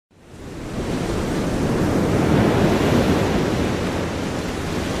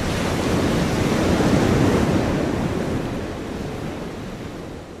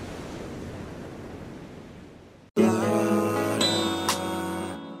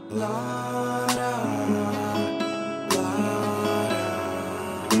I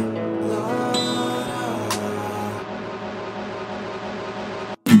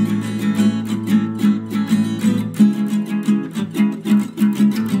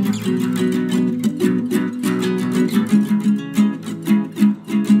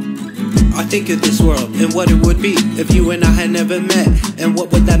think of this world and what it would be if you and I had never met. And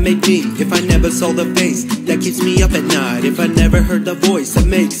what would that make me if I never saw the face that keeps me up at night? If I never heard the voice that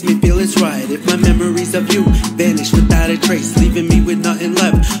makes me feel it's right? If my memories of you vanished without a trace, leaving me with nothing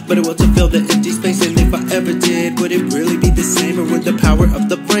left but a will to fill the empty space? And if I ever did, would it really be the same? Or would the power of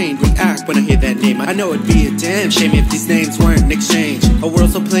the brain react when I hear that name? I know it'd be a damn shame if these names weren't exchanged. A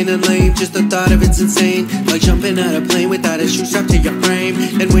world so plain and lame, just the thought of it's insane. Like jumping out of a plane without a shoe strapped to your frame.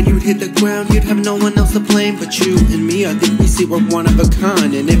 And when you'd hit the ground, you'd have no one else to blame but you and me. I think we see we're one of a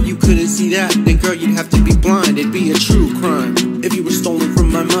kind. And if you couldn't see that, then girl, you'd have to be blind. It'd be a true crime if you were stolen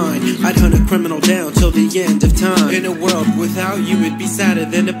from my mind. I'd hunt a criminal down till the end of time. In a world without you, it'd be sadder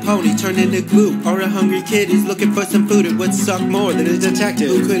than a pony turned into glue, or a hungry kid who's looking for some food. It would suck more than a detective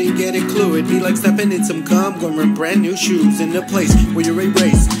who couldn't get a clue. It'd be like stepping in some gum, wearing brand new shoes in a place where you're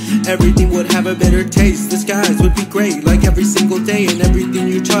erased. Everything would have a bitter taste. The skies would be gray like every single day, and everything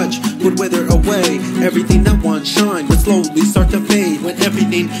you touch would wither away. Everything that once shine would slowly start to fade when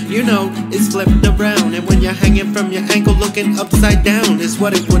everything you know is flipped around. And when you're hanging from your ankle looking upside down is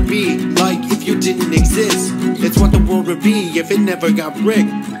what it would be like if you didn't exist. It's what the world would be if it never got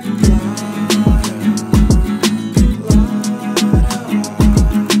rigged.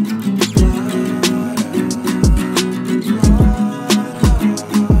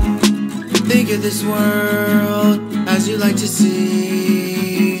 Think of this world as you like to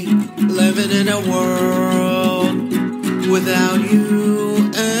see, living in a world without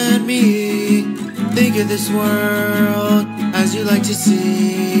you and me. Think of this world as you like to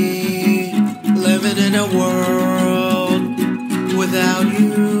see, living in a world without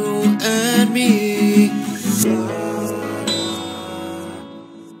you and me.